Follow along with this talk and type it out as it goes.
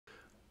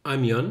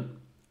I'm Jan,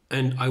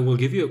 and I will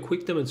give you a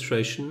quick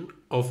demonstration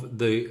of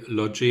the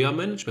LODGEA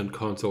Management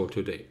Console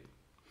today.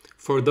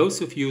 For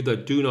those of you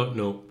that do not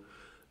know,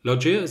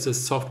 LODGEA is a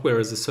software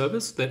as a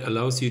service that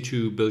allows you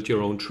to build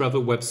your own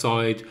travel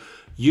website,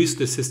 use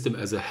the system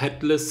as a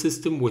headless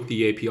system with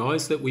the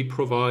APIs that we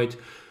provide,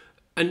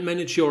 and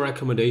manage your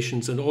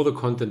accommodations and all the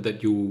content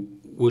that you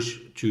wish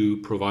to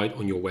provide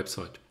on your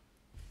website.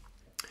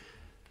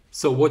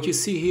 So what you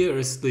see here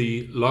is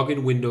the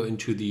login window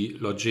into the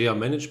LODGEA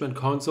Management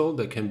Console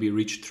that can be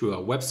reached through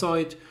our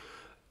website.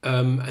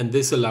 And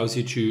this allows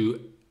you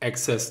to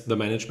access the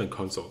Management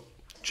Console.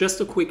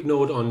 Just a quick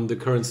note on the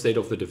current state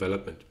of the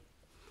development.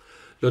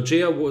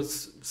 LODGEA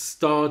was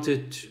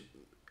started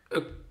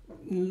a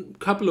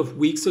couple of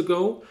weeks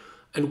ago,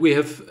 and we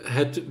have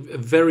had a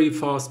very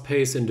fast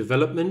pace in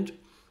development,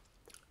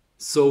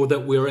 so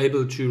that we're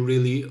able to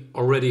really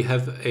already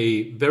have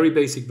a very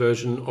basic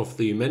version of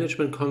the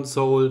Management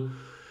Console.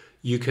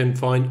 You can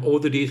find all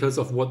the details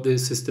of what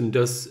this system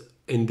does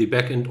in the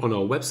backend on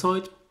our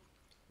website.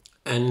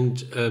 And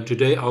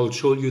today I'll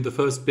show you the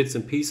first bits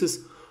and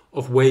pieces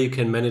of where you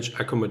can manage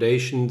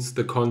accommodations,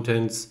 the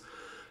contents,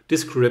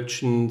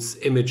 descriptions,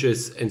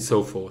 images, and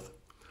so forth.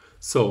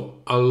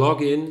 So I'll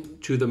log in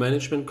to the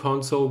Management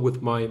Console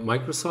with my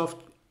Microsoft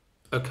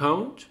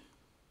account.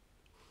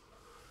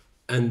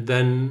 And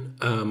then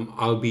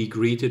I'll be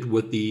greeted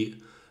with the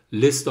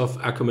list of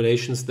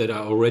accommodations that I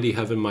already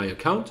have in my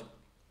account.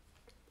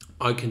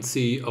 I can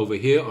see over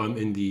here I'm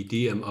in the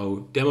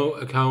DMO demo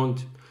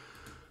account.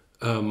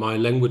 My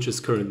language is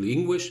currently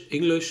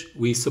English.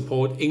 We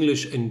support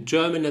English and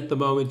German at the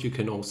moment. You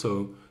can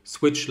also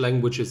switch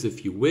languages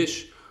if you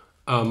wish.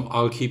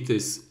 I'll keep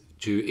this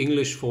to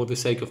English for the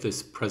sake of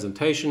this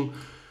presentation.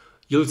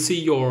 You'll see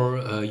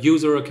your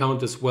user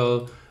account as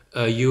well.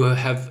 You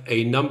have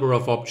a number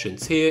of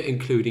options here,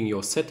 including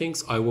your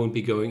settings. I won't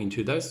be going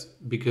into this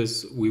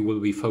because we will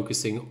be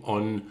focusing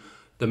on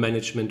the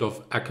management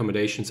of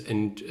accommodations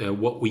and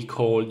what we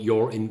call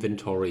your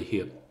inventory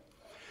here.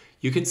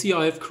 You can see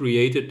I have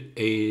created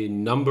a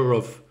number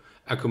of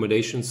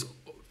accommodations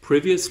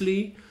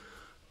previously,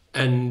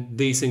 and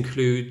these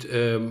include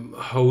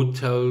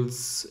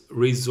hotels,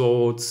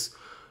 resorts,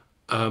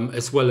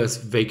 as well as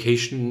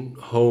vacation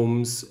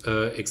homes,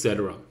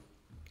 etc.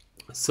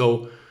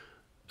 So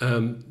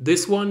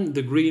this one,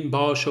 the green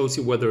bar, shows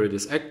you whether it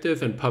is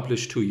active and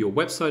published to your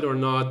website or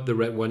not. The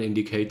red one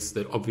indicates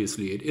that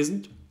obviously it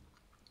isn't.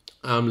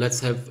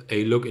 Let's have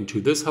a look into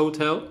this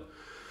hotel.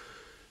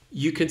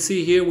 You can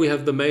see here we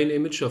have the main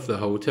image of the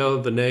hotel,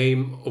 the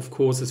name, of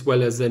course, as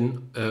well as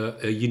then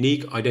a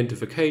unique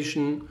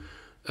identification,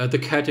 the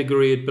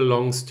category it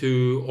belongs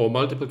to, or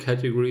multiple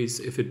categories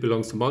if it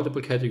belongs to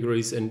multiple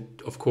categories,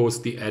 and of course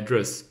the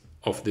address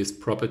of this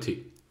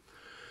property.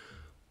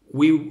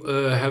 We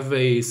have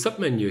a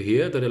submenu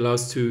here that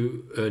allows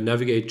to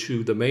navigate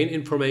to the main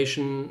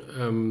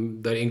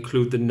information that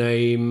include the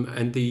name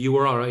and the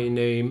URI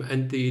name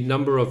and the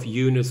number of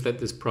units that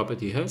this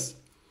property has,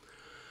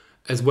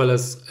 as well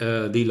as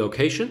the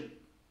location,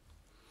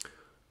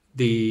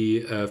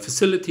 the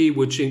facility,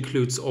 which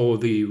includes all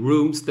the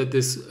rooms that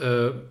this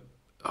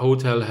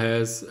hotel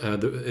has,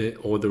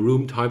 or the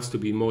room types to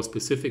be more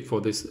specific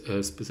for this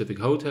specific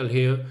hotel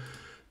here.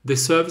 The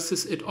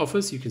services it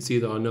offers, you can see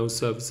there are no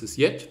services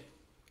yet.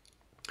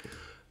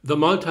 The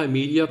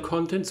multimedia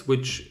contents,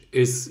 which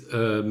is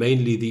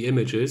mainly the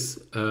images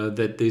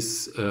that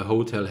this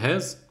hotel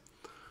has.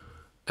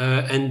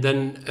 And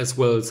then as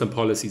well some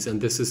policies, and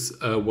this is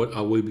what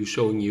I will be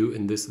showing you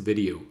in this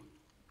video.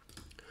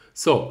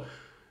 So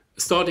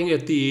starting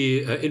at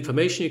the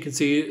information, you can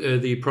see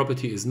the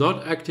property is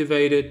not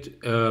activated.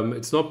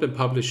 It's not been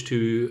published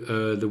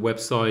to the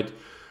website.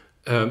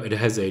 It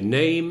has a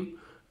name.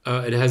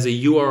 It has a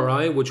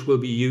URI which will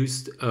be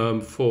used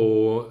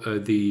for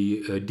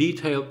the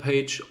detail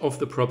page of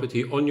the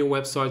property on your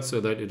website,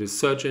 so that it is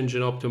search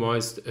engine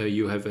optimized.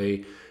 You have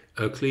a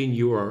clean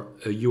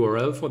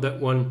URL for that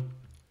one.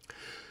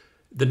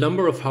 The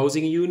number of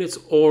housing units,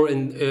 or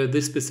in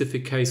this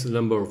specific case, the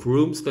number of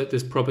rooms that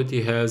this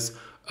property has,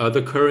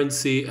 the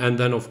currency, and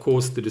then of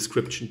course the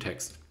description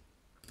text.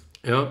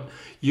 Yeah,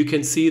 you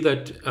can see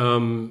that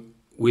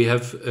we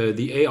have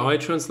the AI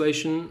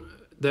translation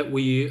that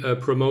we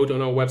promote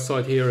on our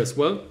website here as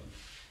well.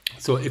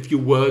 So if you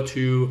were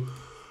to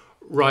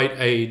write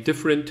a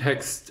different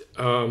text,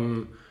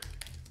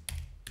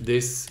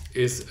 this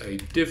is a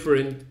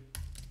different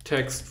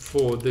text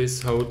for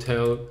this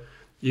hotel,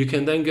 you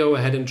can then go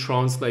ahead and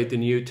translate the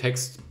new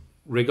text.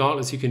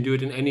 Regardless, you can do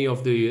it in any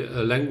of the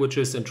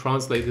languages and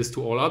translate this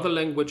to all other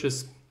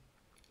languages.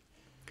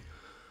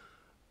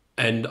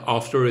 And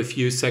after a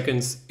few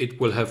seconds, it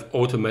will have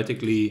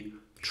automatically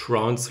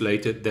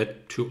translated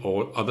that to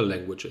all other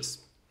languages.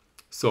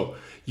 So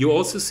you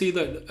also see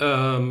that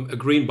a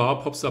green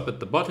bar pops up at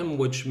the bottom,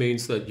 which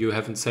means that you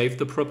haven't saved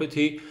the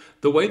property.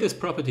 The way this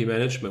property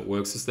management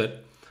works is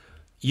that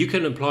you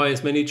can apply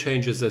as many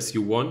changes as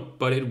you want,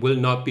 but it will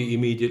not be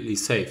immediately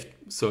saved.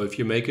 So if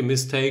you make a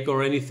mistake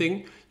or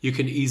anything, you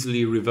can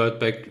easily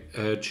revert back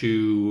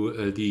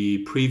to the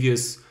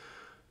previous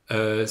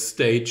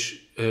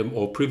stage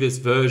or previous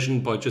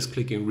version by just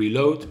clicking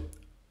reload,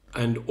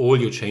 and all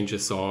your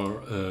changes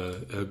are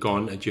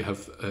gone, and you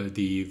have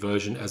the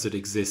version as it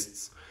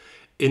exists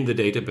in the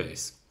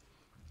database.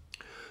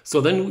 So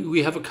then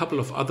we have a couple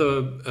of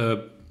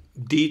other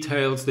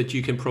details that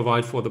you can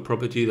provide for the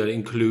property. That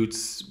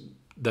includes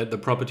that the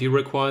property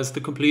requires the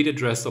complete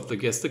address of the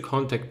guest, the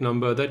contact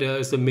number, that there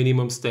is a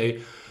minimum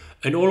stay,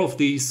 and all of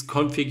these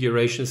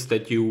configurations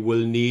that you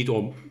will need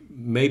or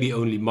maybe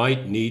only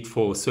might need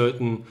for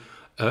certain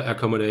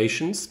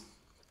accommodations.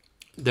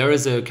 There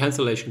is a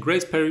cancellation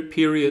grace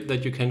period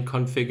that you can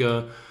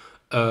configure.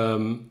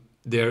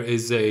 There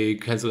is a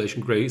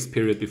cancellation grace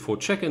period before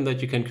check-in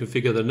that you can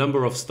configure, the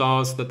number of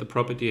stars that the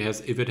property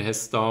has, if it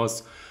has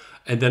stars,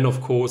 and then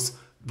of course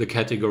the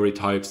category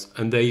types.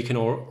 And there you can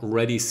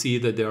already see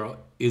that there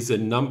is a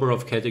number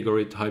of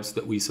category types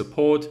that we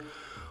support,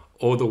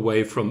 all the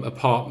way from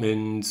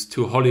apartments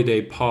to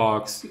holiday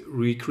parks,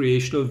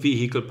 recreational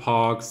vehicle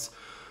parks,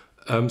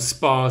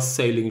 spas,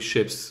 sailing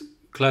ships,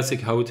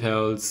 classic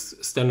hotels,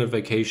 standard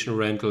vacation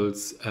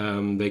rentals,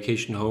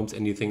 vacation homes,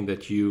 anything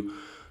that you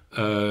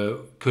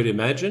could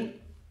imagine.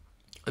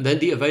 And then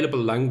the available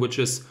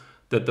languages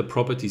that the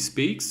property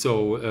speaks,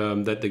 so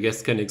that the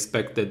guest can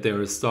expect that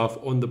there is staff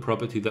on the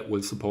property that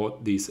will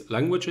support these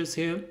languages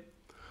here.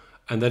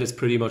 And that is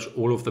pretty much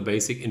all of the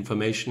basic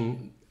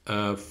information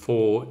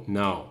for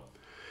now.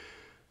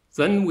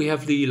 Then we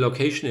have the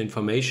location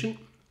information.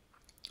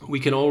 We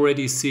can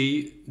already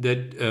see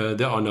that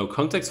there are no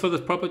contacts for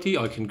this property.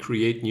 I can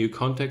create new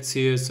contacts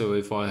here. So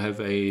if I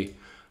have a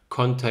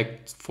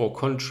contact for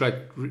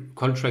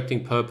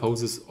contracting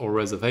purposes or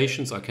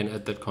reservations, I can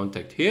add that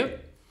contact here.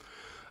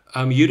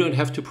 You don't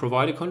have to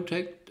provide a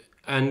contact,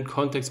 and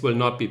contacts will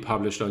not be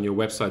published on your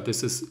website.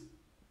 This is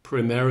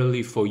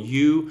primarily for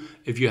you.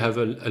 If you have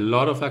a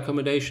lot of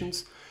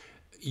accommodations,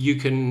 you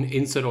can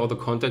insert all the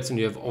contacts, and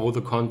you have all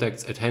the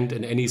contacts at hand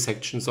in any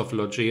sections of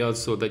LODGEA,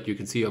 so that you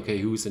can see, okay,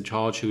 who's in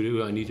charge, who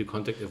do I need to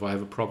contact if I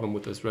have a problem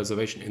with this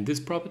reservation in this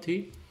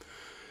property.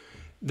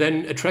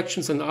 Then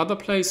attractions and other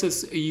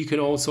places, you can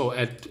also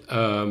add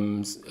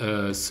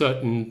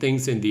certain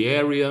things in the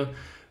area,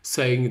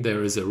 saying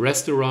there is a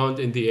restaurant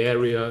in the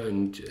area,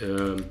 and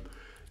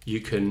you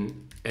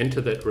can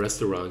enter that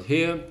restaurant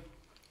here.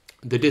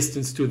 The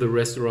distance to the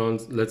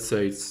restaurant, let's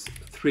say it's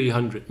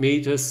 300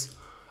 meters,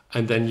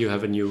 and then you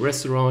have a new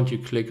restaurant. You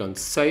click on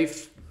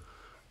save,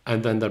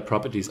 and then that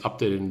property is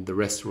updated and the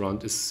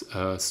restaurant is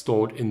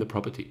stored in the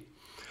property.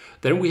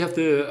 Then we have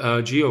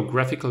the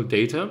geographical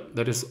data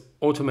that is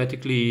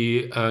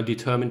automatically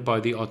determined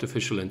by the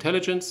artificial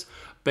intelligence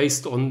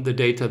based on the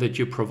data that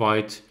you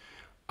provide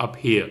up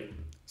here.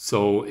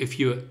 So if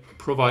you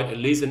provide at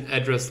least an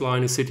address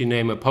line, a city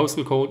name, a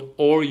postal code,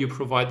 or you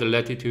provide the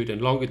latitude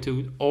and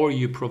longitude, or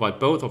you provide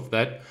both of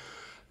that,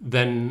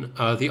 then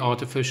the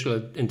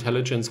artificial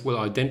intelligence will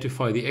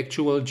identify the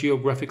actual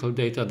geographical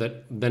data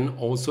that then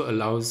also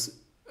allows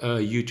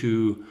you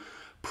to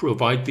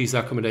provide these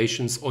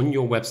accommodations on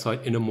your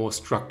website in a more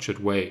structured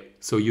way.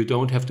 So you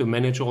don't have to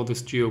manage all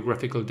this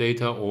geographical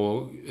data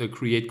or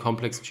create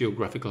complex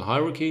geographical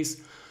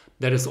hierarchies.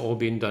 That is all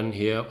being done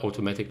here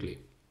automatically.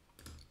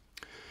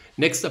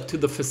 Next up to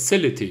the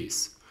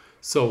facilities.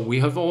 So we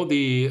have all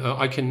the,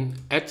 I can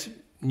add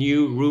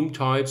new room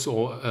types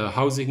or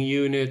housing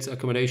units,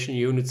 accommodation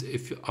units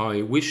if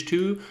I wish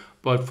to,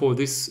 but for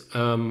this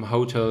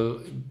hotel,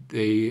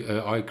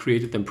 I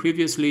created them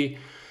previously.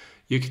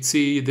 You can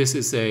see this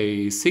is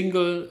a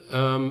single,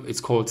 it's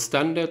called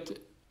standard,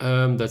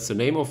 that's the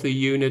name of the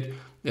unit.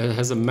 It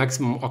has a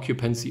maximum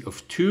occupancy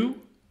of 2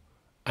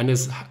 and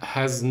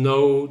has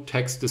no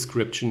text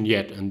description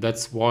yet, and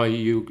that's why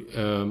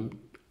you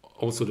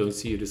also don't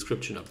see a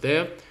description up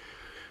there.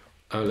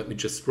 Let me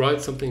just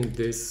write something.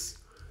 This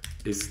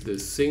is the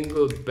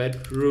single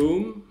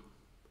bedroom,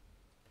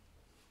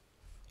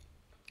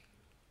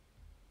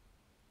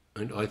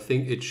 and I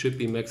think it should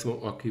be maximum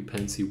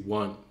occupancy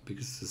 1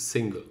 because it's a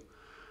single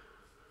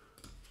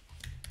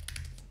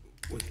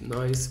with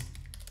nice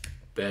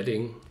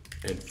bedding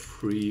and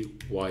free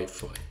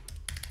Wi-Fi.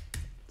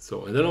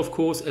 So, and then of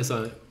course, as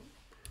I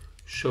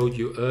showed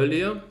you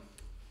earlier,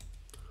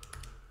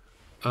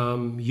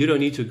 you don't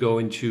need to go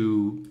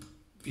into,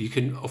 you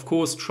can of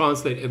course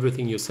translate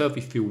everything yourself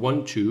if you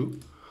want to,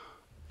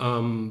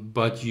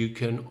 but you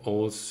can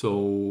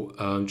also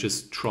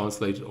just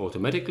translate it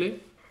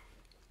automatically.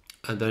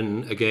 And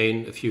then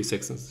again, a few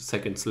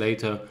seconds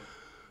later,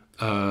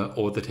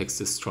 all the text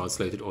is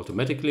translated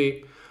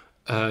automatically.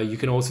 You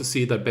can also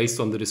see that based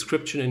on the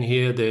description in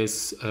here,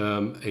 there's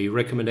a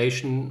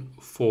recommendation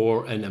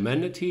for an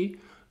amenity,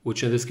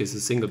 which in this case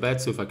is a single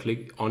bed. So if I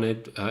click on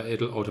it,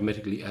 it'll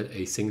automatically add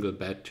a single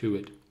bed to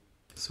it.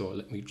 So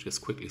let me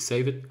just quickly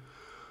save it.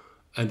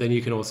 And then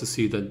you can also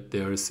see that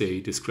there is a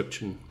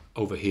description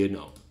over here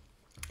now.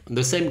 And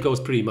the same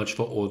goes pretty much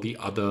for all the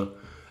other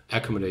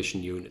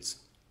accommodation units.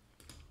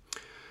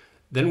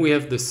 Then we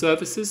have the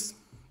services.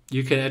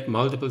 You can add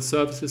multiple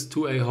services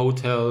to a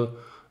hotel,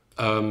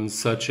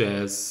 such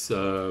as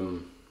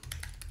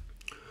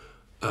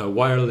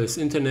wireless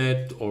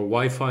internet or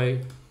Wi-Fi.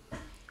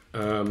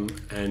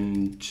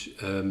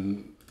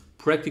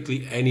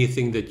 practically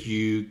anything that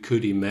you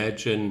could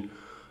imagine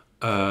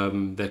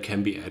that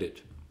can be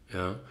added.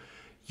 Yeah.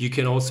 You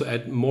can also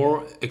add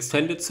more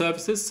extended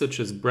services such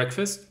as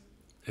breakfast.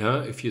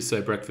 Yeah. If you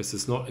say breakfast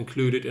is not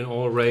included in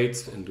all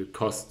rates and it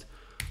costs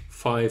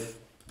 $5,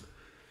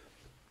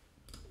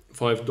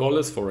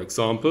 for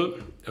example,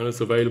 and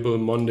it's available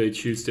Monday,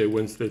 Tuesday,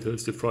 Wednesday,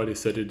 Thursday, Friday,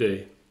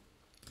 Saturday,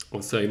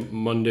 or say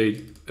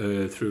Monday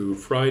through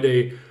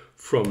Friday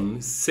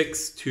from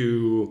 6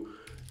 to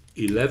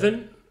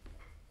 11,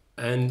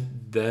 and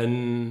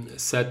then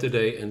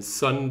Saturday and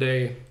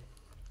Sunday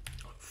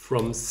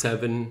from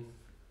 7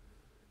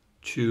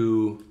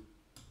 to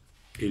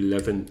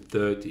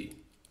 11:30.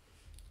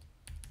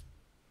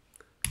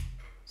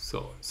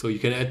 So you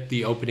can add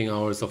the opening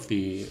hours of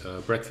the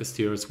breakfast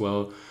here as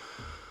well.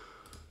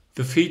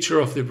 The feature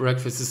of the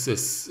breakfast is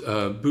this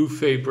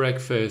buffet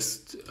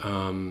breakfast.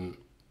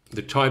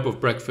 The type of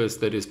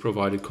breakfast that is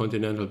provided: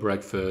 continental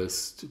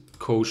breakfast,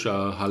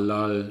 kosher,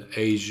 halal,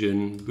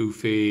 Asian,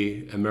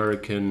 buffet,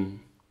 American,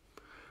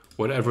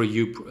 whatever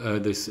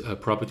this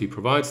property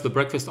provides. The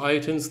breakfast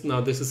items, now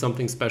this is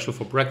something special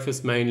for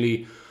breakfast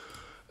mainly,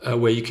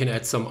 where you can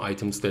add some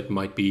items that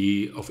might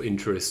be of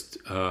interest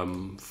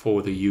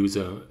for the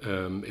user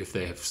if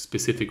they have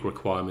specific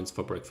requirements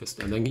for breakfast.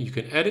 And then you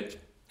can add it,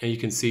 and you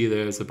can see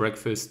there's a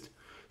breakfast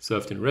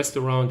served in a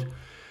restaurant.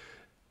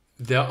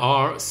 There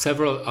are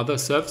several other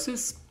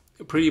services,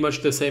 pretty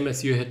much the same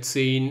as you had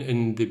seen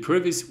in the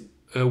previous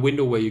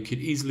window, where you could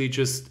easily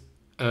just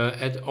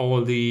add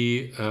all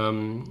the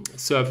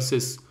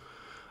services,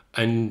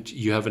 and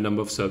you have a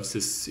number of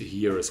services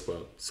here as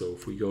well. So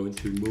if we go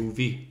into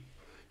movie,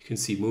 you can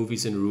see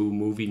movies in room,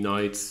 movie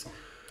nights,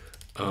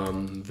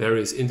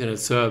 various internet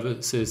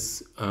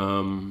services,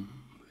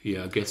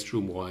 guest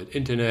room wide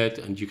internet,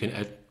 and you can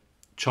add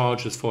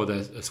charges for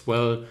that as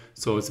well.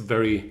 So it's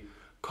very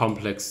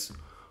complex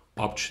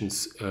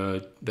options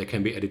that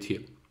can be added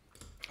here.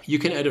 You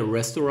can add a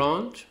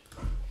restaurant,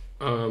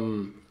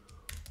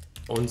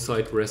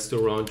 on-site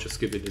restaurant, just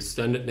give it a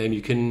standard name.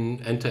 You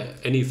can enter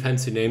any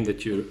fancy name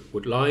that you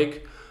would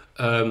like,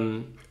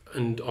 and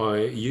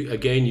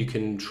you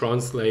can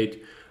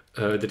translate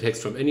the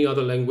text from any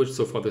other language.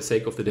 So for the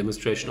sake of the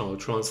demonstration, I'll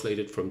translate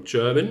it from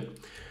German.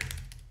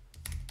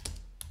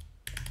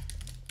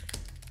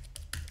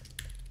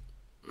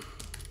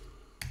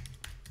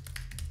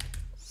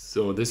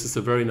 So this is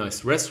a very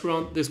nice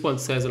restaurant, this one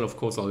says, and of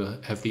course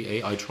I'll have the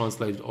AI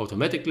translated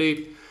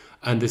automatically.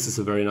 And this is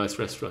a very nice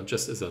restaurant,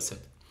 just as I said.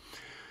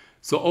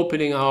 So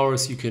opening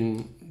hours, you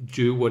can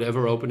do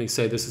whatever opening.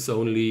 Say this is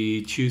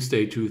only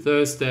Tuesday to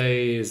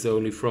Thursday, is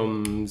only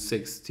from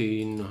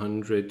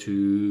 1600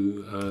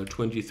 to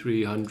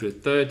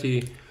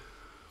 2330.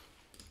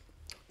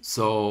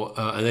 So,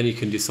 and then you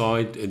can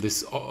decide,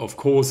 this of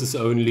course is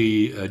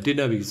only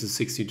dinner because it's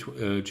 16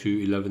 to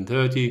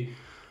 11:30.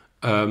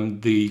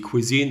 The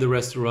cuisine the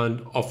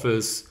restaurant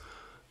offers,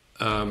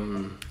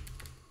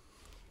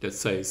 let's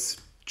say,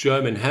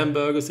 German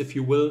hamburgers, if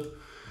you will.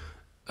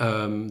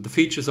 The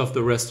features of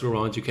the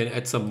restaurant, you can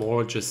add some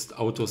more, just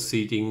outdoor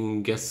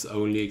seating, guests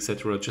only,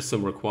 etc. Just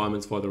some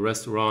requirements for the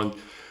restaurant.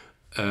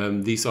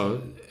 These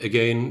are,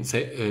 again,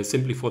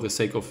 simply for the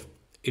sake of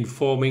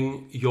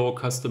informing your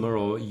customer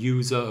or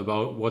user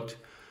about what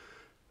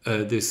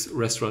this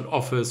restaurant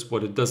offers,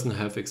 what it doesn't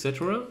have,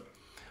 etc.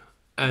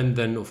 And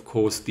then, of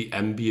course, the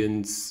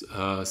ambience,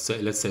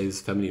 let's say it's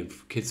family and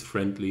kids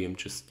friendly. I'm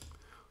just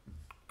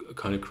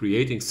kind of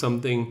creating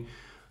something,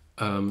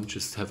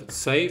 just have it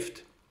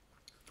saved.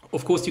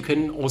 Of course, you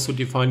can also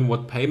define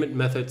what payment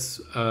methods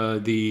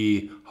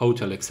the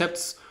hotel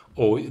accepts,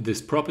 or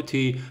this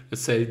property.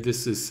 Let's say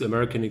this is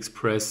American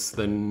Express,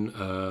 then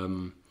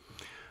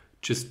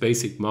just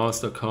basic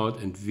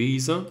MasterCard and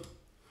Visa.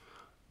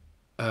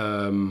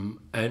 And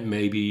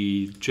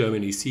maybe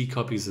German EC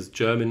copies as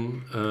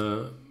German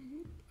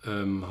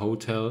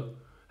hotel.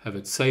 Have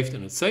it saved,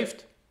 and it's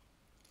saved.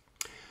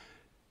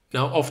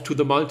 Now off to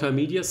the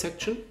multimedia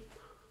section.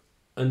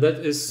 And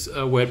that is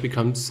where it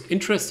becomes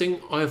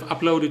interesting. I have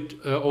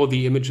uploaded all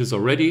the images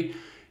already.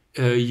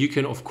 You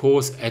can, of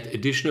course, add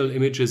additional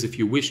images if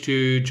you wish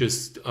to.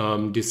 Just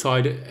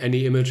decide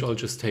any image. I'll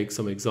just take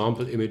some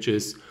example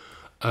images,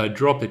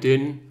 drop it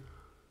in,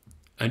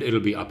 and it'll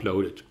be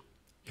uploaded.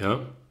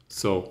 Yeah.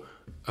 So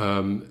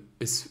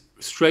it's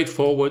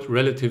straightforward,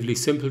 relatively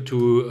simple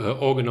to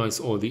organize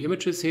all the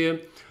images here.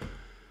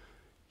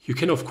 You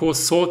can, of course,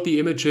 sort the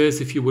images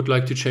if you would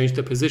like to change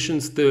the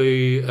positions.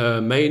 The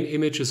main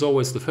image is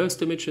always the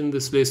first image in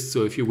this list.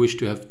 So if you wish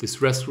to have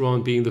this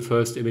restaurant being the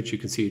first image, you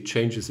can see it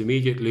changes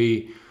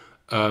immediately.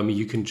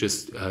 You can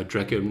just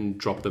drag and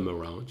drop them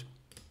around.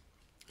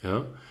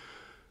 Yeah.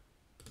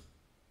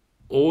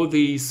 All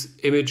these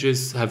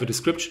images have a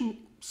description.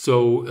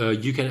 So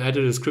you can add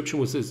a description,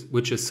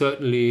 which is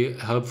certainly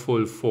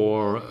helpful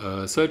for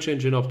search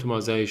engine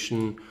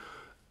optimization.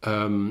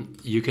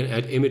 You can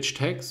add image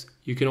tags.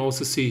 You can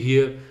also see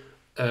here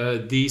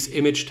these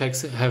image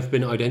tags have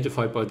been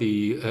identified by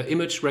the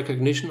image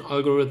recognition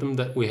algorithm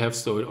that we have.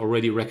 So it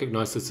already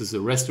recognizes this is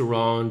a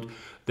restaurant,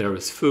 there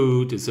is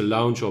food, it's a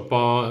lounge or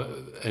bar,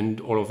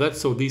 and all of that.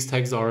 So these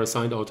tags are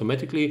assigned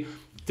automatically.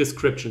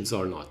 Descriptions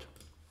are not.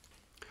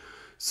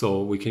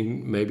 So we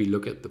can maybe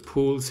look at the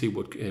pool, see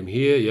what came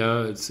here.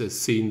 Yeah, it's a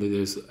scene that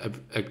is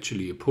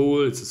actually a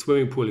pool, it's a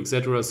swimming pool,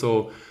 etc.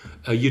 So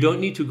you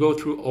don't need to go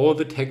through all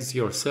the tags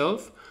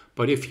yourself.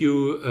 But if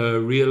you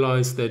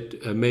realize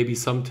that maybe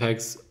some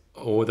tags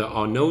or there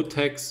are no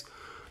tags,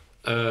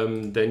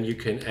 then you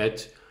can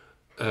add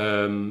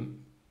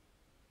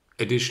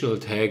additional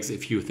tags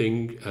if you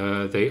think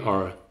they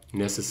are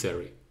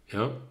necessary.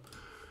 Yeah.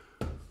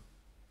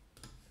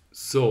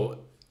 So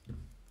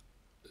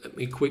let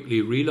me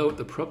quickly reload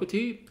the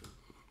property,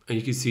 and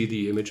you can see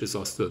the images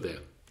are still there.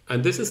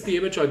 And this is the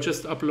image I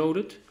just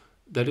uploaded.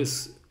 That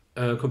is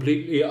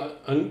completely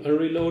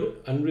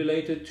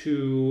unrelated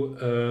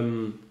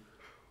to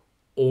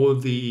all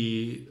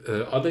the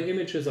other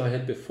images I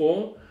had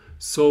before.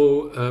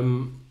 So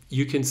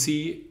you can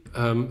see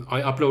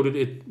I uploaded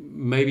it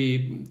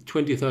maybe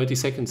 20-30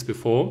 seconds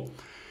before,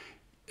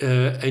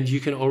 and you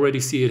can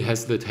already see it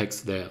has the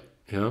text there.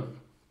 Yeah,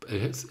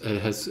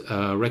 it has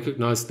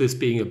recognized this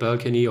being a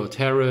balcony or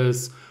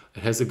terrace.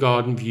 It has a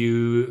garden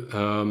view.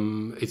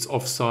 It's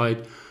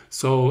offsite.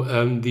 So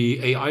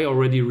the AI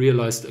already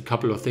realized a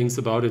couple of things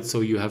about it.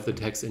 So you have the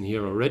text in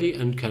here already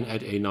and can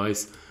add a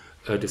nice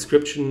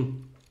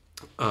description.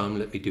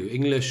 Let me do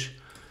English.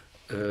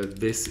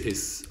 This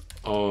is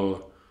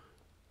our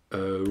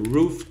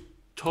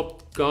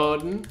rooftop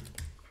garden,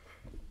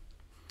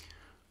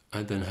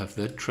 and then have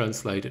that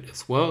translated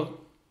as well.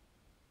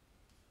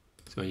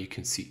 So you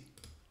can see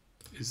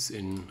it's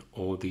in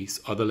all these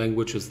other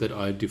languages that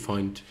I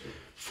defined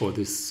for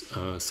this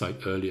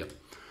site earlier.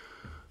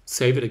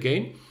 Save it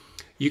again.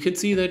 You can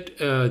see that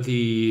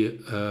the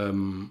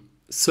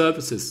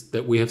services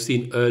that we have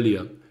seen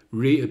earlier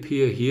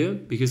reappear here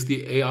because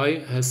the AI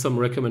has some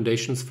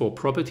recommendations for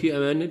property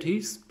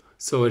amenities.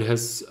 So it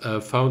has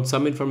found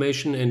some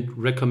information and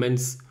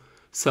recommends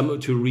some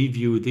to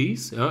review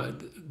these.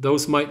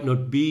 Those might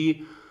not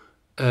be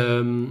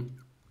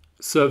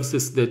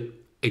services that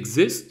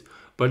exist,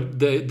 but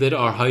that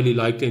are highly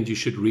likely, and you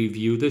should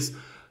review this.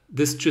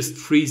 This just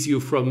frees you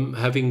from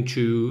having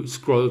to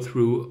scroll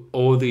through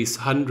all these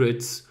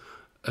hundreds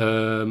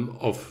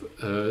of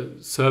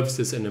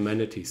services and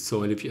amenities.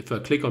 So if I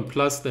click on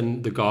plus,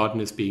 then the garden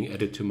is being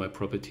added to my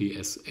property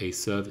as a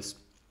service.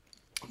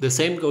 The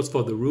same goes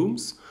for the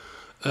rooms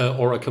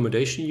or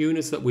accommodation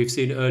units that we've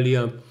seen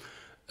earlier.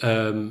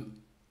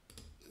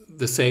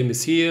 The same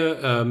is here.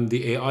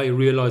 The AI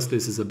realized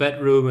this is a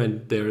bedroom,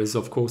 and there is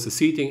of course a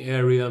seating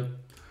area.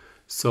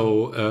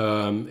 So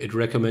it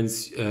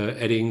recommends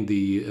adding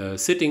the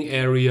sitting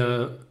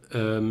area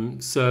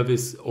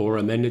service or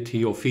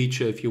amenity or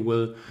feature, if you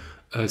will.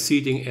 A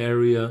seating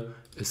area,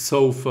 a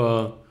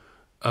sofa.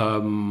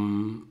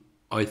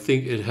 I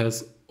think it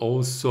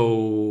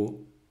also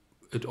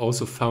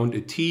found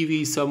a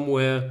TV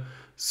somewhere,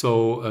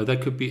 so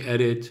that could be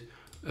added.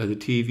 The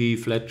TV,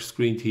 flat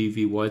screen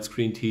TV,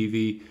 widescreen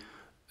TV,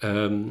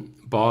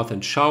 bath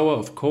and shower.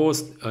 Of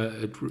course,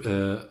 it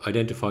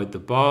identified the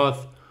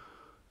bath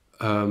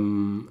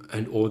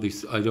and all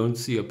these. I don't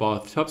see a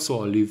bathtub,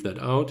 so I'll leave that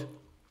out.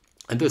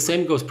 And the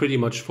same goes pretty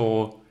much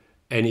for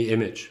any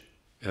image.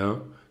 Yeah.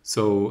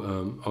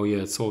 So, oh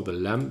yeah, it's all the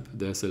lamp.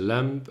 There's a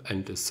lamp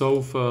and a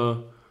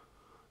sofa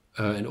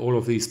and all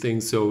of these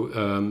things. So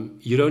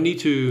you don't need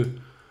to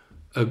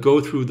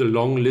go through the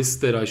long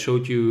list that I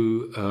showed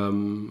you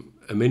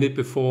a minute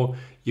before.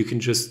 You can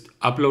just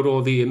upload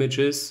all the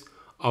images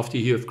after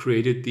you have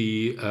created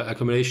the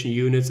accommodation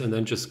units, and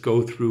then just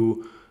go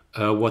through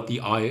what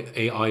the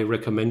AI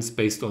recommends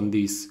based on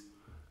these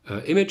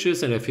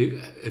images. And if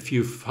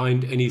you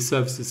find any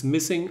services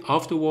missing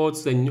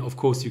afterwards, then of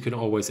course you can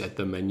always add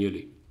them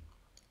manually.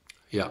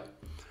 Yeah,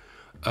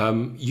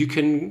 you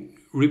can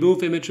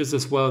remove images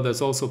as well.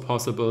 That's also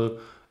possible.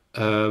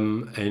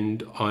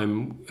 And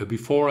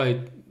before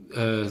I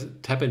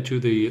tap into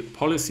the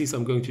policies,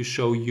 I'm going to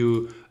show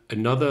you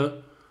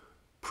another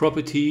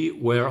property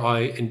where I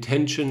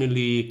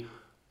intentionally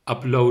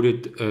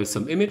uploaded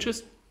some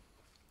images.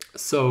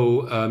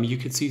 So you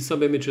can see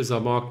some images are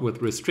marked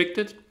with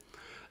restricted.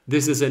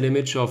 This is an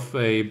image of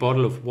a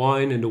bottle of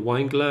wine and a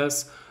wine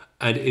glass,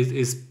 and it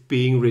is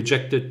being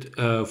rejected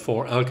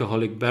for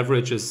alcoholic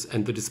beverages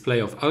and the display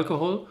of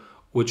alcohol,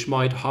 which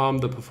might harm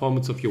the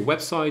performance of your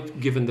website,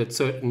 given that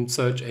certain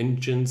search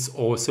engines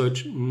or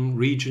search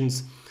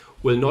regions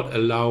will not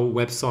allow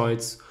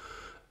websites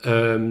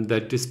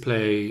that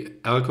display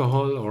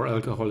alcohol or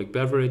alcoholic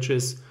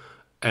beverages.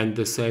 And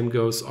the same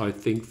goes, I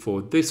think,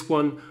 for this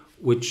one,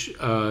 which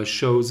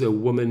shows a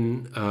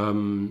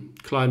woman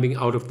climbing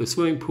out of the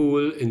swimming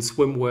pool in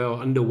swimwear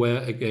or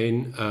underwear.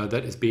 Again,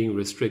 that is being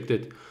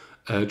restricted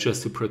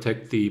just to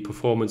protect the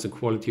performance and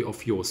quality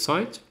of your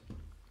site.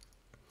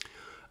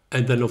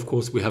 And then, of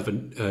course, we have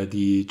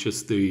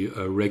the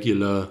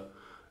regular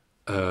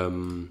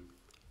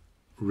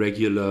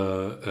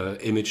regular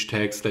image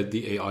tags that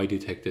the AI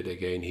detected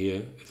again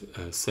here.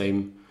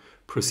 Same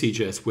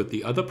procedure as with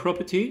the other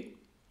property.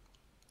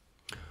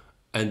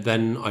 And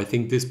then I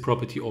think this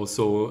property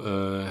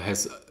also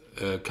has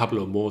a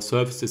couple of more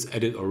services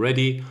added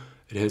already.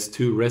 It has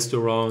 2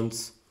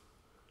 restaurants.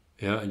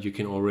 Yeah, and you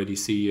can already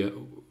see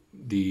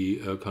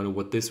the kind of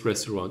what this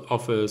restaurant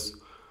offers.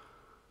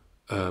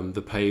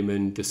 The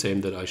payment, the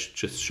same that I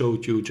just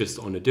showed you, just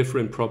on a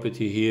different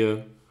property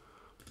here.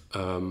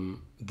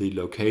 The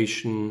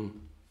location,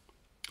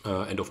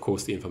 and of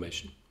course the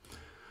information.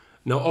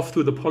 Now off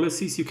to the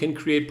policies. You can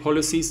create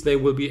policies. They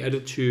will be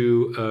added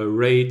to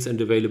rates and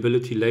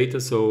availability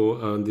later.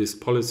 So this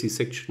policy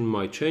section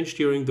might change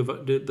during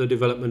the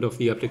development of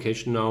the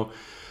application now.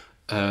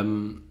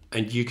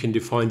 And you can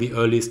define the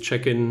earliest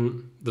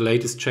check-in, the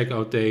latest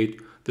checkout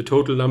date, the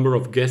total number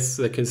of guests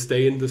that can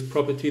stay in this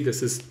property.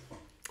 This is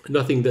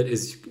nothing that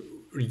is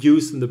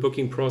used in the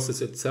booking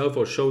process itself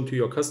or shown to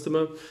your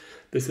customer.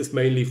 This is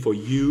mainly for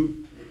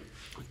you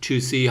to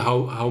see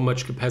how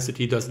much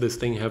capacity does this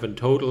thing have in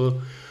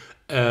total,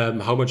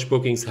 how much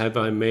bookings have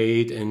I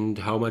made, and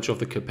how much of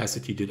the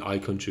capacity did I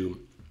consume.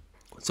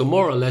 So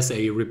more or less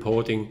a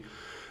reporting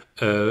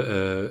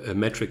a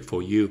metric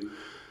for you.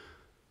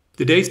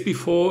 The days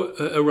before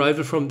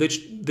arrival from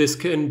this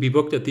can be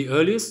booked at the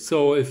earliest.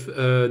 So if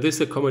this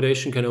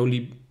accommodation can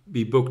only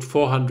be booked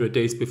 400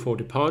 days before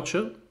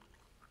departure,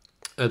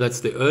 that's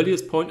the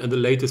earliest point, and the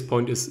latest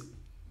point is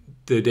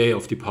the day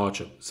of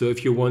departure. So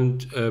if you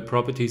want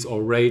properties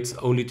or rates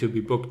only to be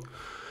booked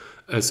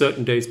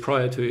certain days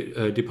prior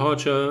to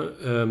departure,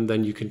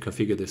 then you can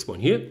configure this one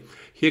here.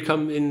 Here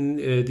come in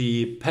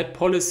the pet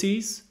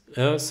policies.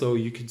 So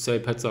you can say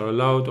pets are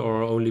allowed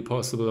or only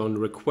possible on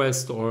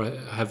request or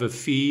have a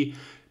fee.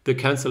 The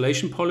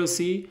cancellation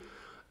policy,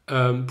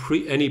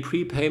 any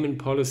prepayment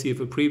policy, if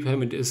a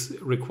prepayment is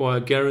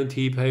required,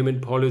 guarantee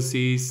payment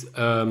policies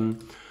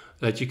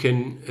that you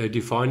can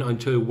define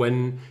until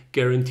when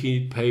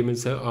guaranteed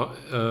payments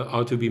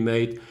are to be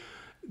made.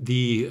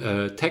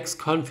 The tax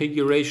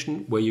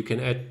configuration, where you can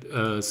add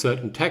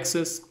certain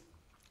taxes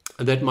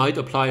that might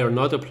apply or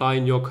not apply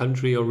in your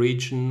country or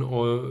region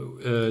or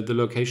the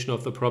location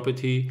of the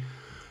property,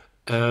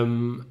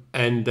 and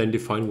then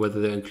define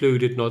whether they're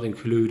included, not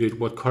included,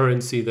 what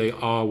currency they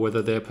are,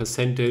 whether they're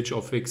percentage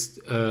or fixed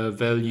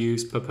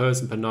values per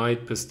person, per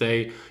night, per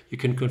stay. You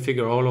can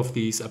configure all of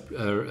these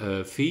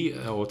fee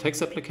or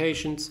tax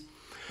applications.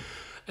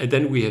 And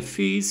then we have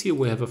fees here.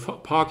 We have a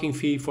parking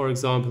fee, for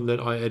example,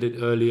 that I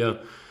added earlier.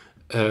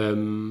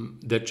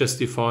 That just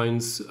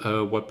defines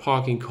what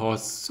parking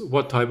costs,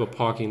 what type of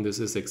parking this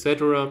is,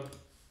 etc.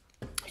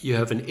 You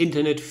have an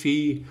internet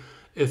fee,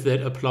 if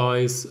that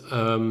applies,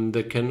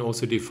 that can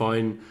also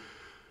define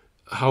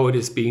how it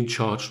is being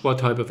charged, what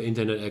type of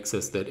internet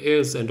access that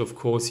is, and of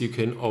course you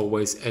can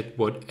always add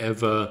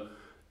whatever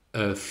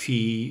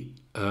fee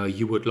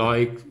you would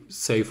like.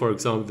 Say for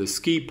example the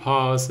ski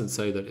pass, and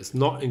say that it's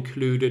not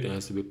included and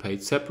has to be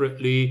paid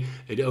separately.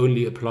 It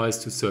only applies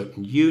to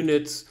certain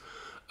units.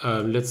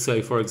 Let's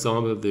say, for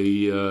example,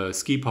 the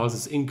ski pass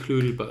is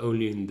included but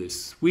only in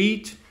this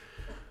suite,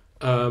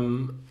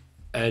 and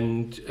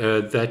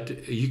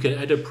that you can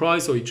add a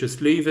price or you just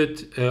leave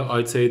it.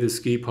 I'd say the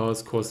ski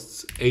pass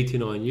costs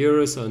 89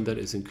 euros and that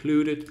is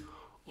included,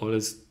 or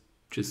let's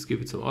just give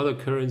it some other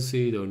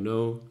currency, don't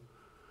know,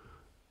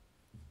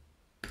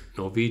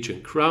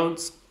 Norwegian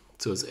crowns.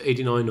 So it's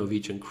 89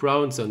 Norwegian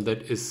crowns, and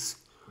that is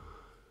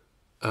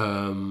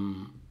per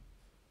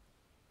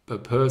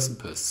person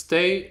per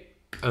stay.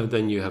 And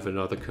then you have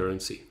another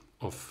currency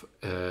of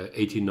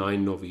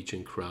 89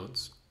 Norwegian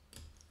crowns.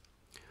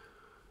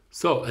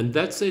 So, and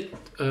that's it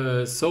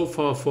so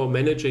far for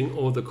managing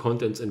all the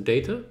contents and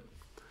data.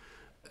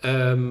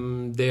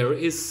 There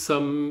is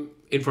some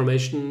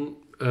information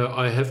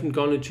I haven't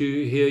gone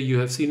into here. You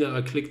have seen that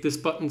I clicked this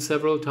button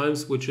several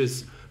times, which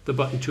is the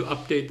button to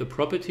update the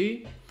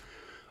property.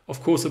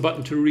 Of course, a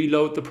button to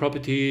reload the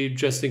property,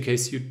 just in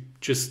case you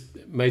just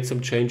made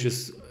some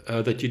changes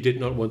that you did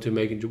not want to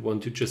make and you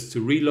want to just to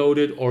reload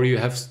it, or you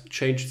have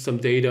changed some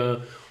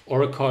data,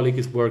 or a colleague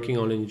is working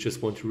on it and you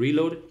just want to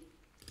reload it.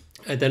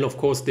 And then of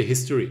course the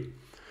history.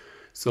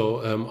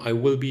 So I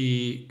will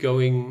be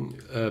going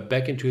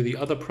back into the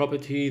other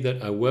property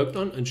that I worked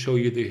on and show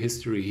you the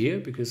history here,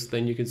 because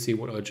then you can see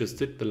what I just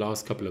did the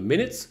last couple of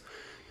minutes.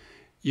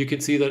 You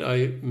can see that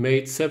I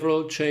made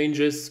several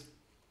changes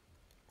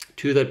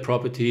to that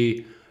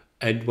property,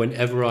 and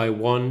whenever I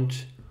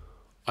want,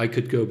 I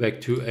could go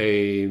back to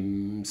a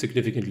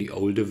significantly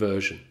older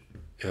version.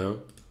 Yeah.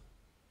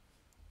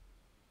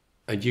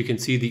 And you can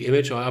see the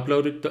image I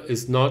uploaded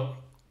is no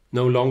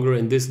longer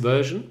in this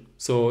version.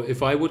 So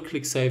if I would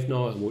click save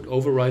now, I would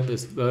overwrite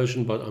this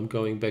version, but I'm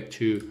going back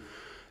to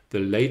the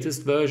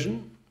latest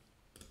version.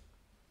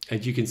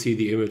 And you can see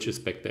the images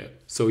back there.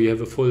 So you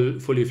have a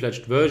fully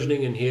fledged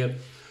versioning in here.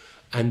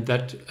 And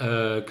that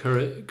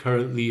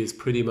currently is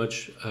pretty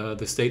much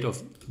the state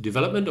of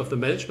development of the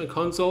management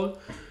console.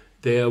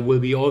 There will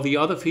be all the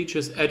other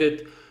features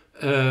added,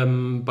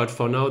 but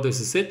for now this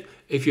is it.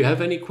 If you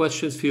have any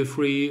questions, feel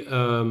free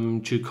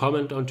to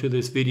comment onto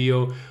this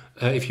video.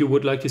 If you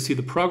would like to see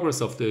the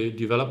progress of the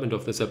development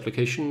of this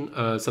application,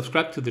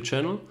 subscribe to the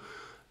channel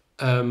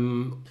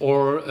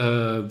or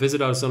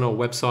visit us on our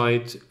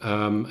website,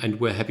 and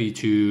we're happy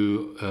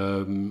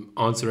to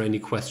answer any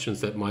questions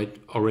that might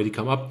already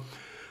come up.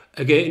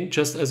 Again,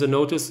 just as a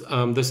notice,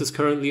 this is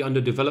currently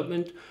under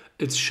development.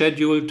 It's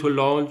scheduled to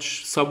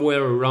launch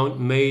somewhere around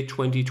May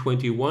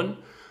 2021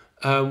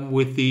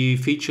 with the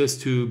features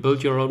to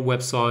build your own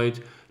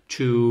website,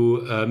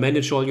 to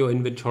manage all your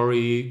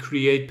inventory,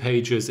 create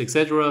pages,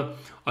 etc.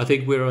 I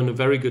think we're on a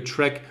very good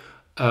track.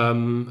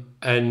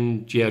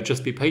 And yeah,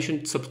 just be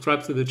patient,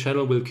 subscribe to the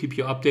channel, we'll keep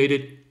you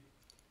updated.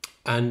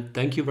 And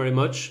thank you very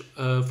much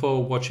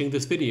for watching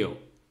this video.